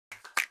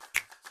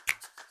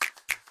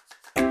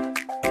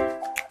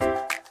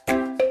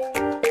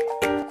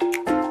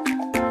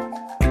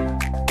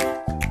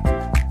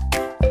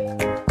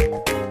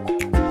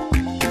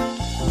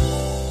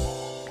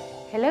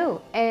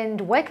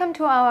Welcome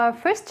to our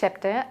first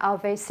chapter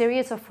of a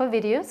series of 4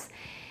 videos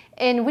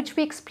in which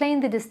we explain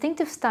the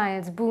distinctive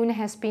styles Boone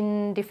has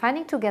been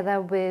defining together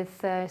with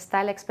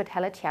style expert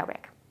Helle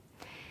Tjauberg.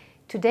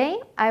 Today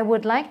I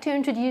would like to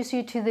introduce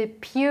you to the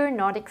pure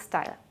Nordic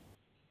style.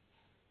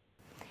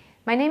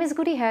 My name is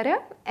Gudi Herder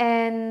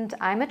and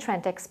I'm a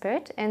trend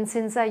expert, and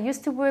since I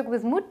used to work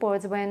with mood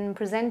boards when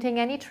presenting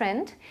any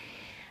trend,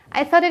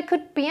 I thought it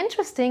could be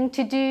interesting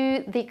to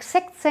do the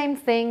exact same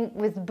thing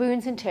with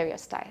Boone's interior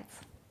styles.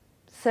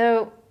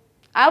 So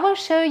I will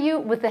show you,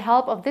 with the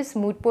help of this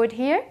mood board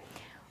here,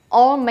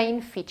 all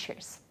main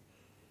features.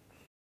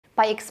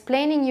 By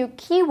explaining you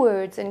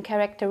keywords and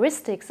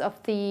characteristics of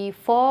the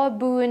 4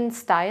 Boone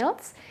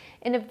styles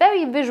in a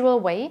very visual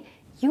way,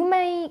 you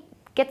may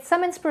get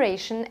some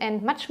inspiration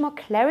and much more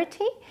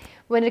clarity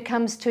when it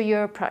comes to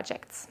your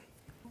projects.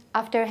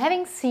 After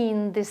having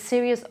seen this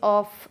series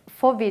of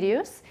 4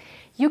 videos,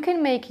 you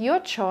can make your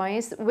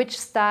choice which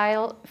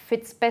style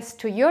fits best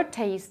to your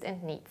taste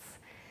and needs.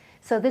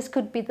 So this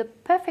could be the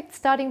perfect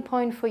starting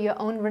point for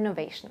your own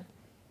renovation.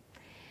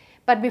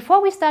 But before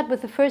we start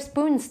with the first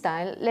Boone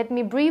style, let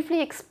me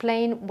briefly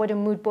explain what a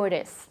mood board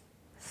is.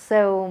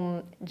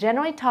 So,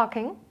 generally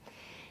talking,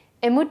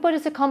 a mood board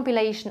is a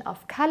compilation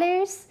of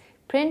colors,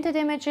 printed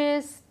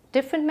images,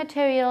 different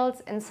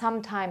materials, and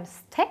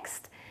sometimes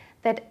text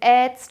that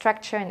add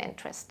structure and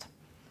interest.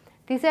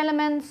 These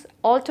elements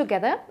all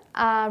together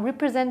are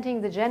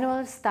representing the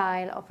general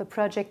style of a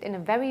project in a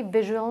very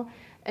visual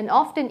and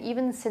often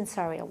even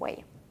sensorial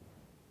way.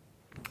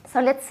 So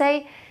let's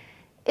say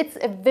it's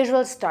a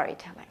visual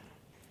storytelling.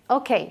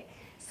 Okay,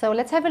 so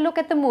let's have a look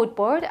at the mood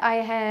board I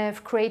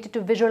have created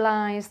to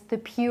visualize the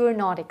pure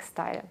Nordic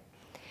style.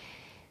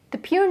 The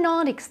pure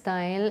Nordic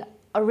style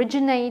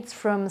originates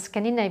from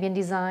Scandinavian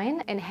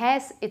design and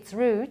has its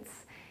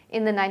roots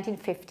in the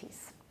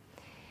 1950s.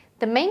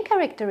 The main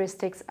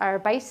characteristics are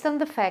based on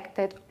the fact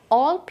that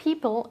all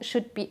people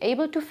should be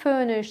able to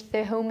furnish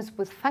their homes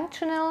with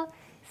functional,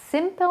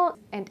 simple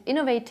and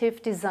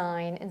innovative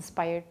design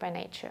inspired by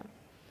nature.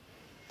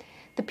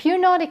 The pure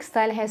Nordic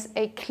style has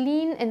a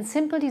clean and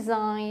simple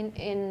design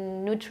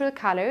in neutral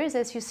colors,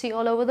 as you see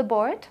all over the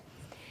board.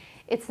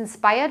 It's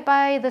inspired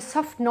by the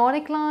soft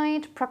Nordic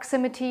light,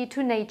 proximity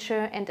to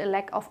nature and a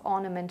lack of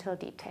ornamental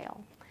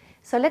detail.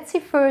 So let's see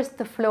first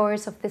the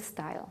floors of this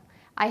style.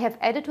 I have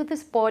added to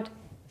this board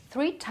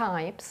 3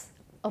 types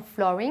of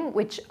flooring,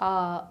 which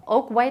are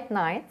oak white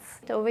nights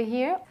over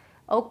here,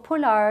 oak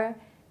polar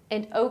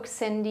and oak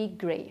sandy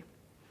grey.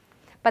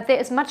 But there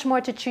is much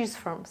more to choose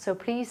from, so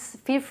please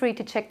feel free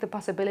to check the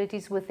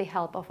possibilities with the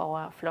help of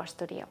our floor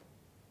studio.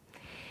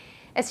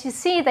 As you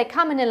see, they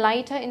come in a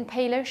lighter and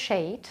paler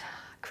shade,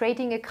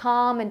 creating a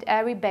calm and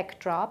airy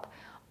backdrop,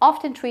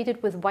 often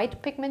treated with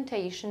white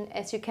pigmentation,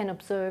 as you can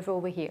observe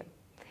over here.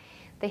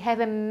 They have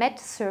a matte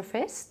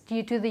surface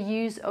due to the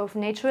use of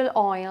natural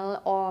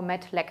oil or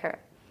matte lacquer.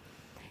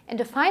 And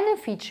a final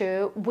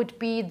feature would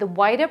be the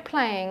wider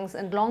planks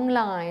and long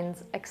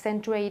lines,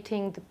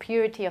 accentuating the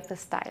purity of the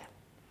style.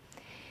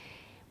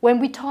 When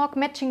we talk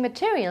matching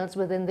materials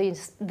within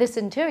this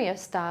interior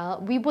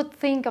style, we would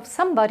think of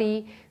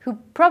somebody who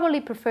probably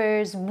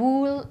prefers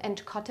wool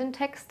and cotton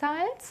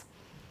textiles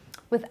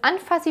with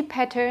unfuzzy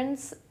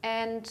patterns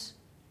and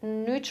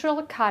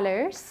neutral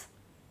colors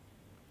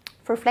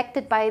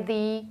reflected by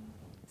the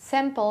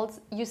samples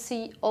you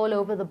see all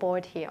over the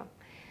board here.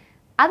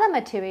 Other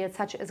materials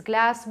such as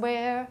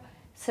glassware,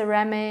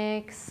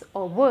 ceramics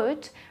or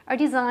wood are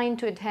designed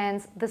to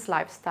enhance this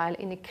lifestyle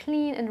in a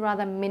clean and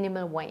rather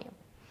minimal way.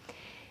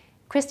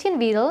 Christian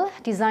Wiedel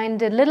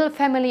designed a little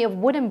family of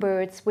wooden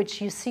birds which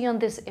you see on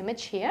this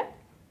image here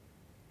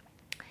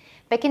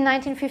back in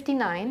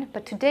 1959,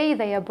 but today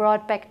they are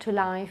brought back to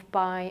life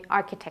by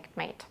architect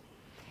mate.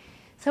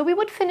 So we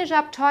would finish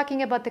up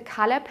talking about the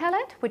color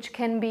palette, which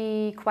can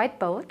be quite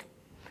bold.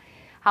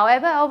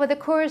 However, over the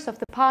course of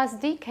the past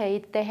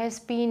decade, there has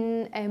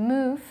been a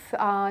move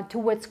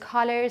towards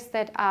colors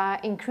that are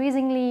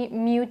increasingly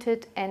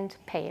muted and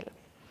pale.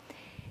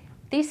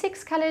 These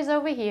 6 colors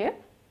over here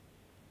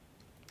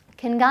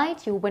can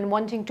guide you when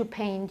wanting to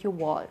paint your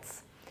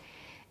walls.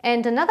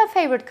 And another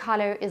favorite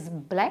color is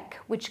black,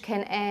 which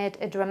can add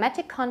a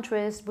dramatic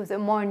contrast with a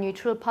more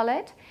neutral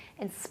palette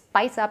and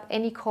spice up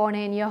any corner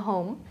in your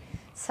home,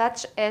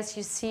 such as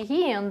you see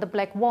here on the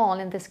black wall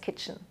in this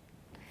kitchen.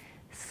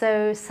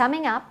 So,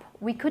 summing up,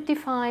 we could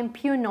define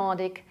pure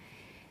Nordic,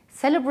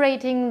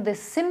 celebrating the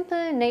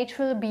simple,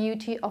 natural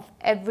beauty of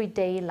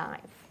everyday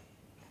life.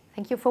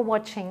 Thank you for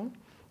watching,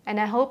 and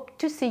I hope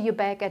to see you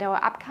back at our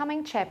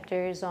upcoming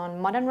chapters on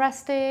modern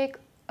rustic,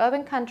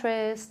 urban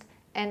contrast,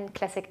 and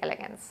classic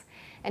elegance.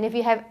 And if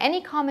you have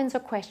any comments or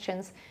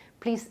questions,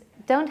 please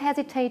don't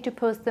hesitate to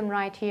post them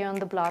right here on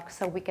the blog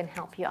so we can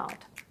help you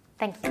out.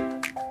 Thank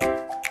you.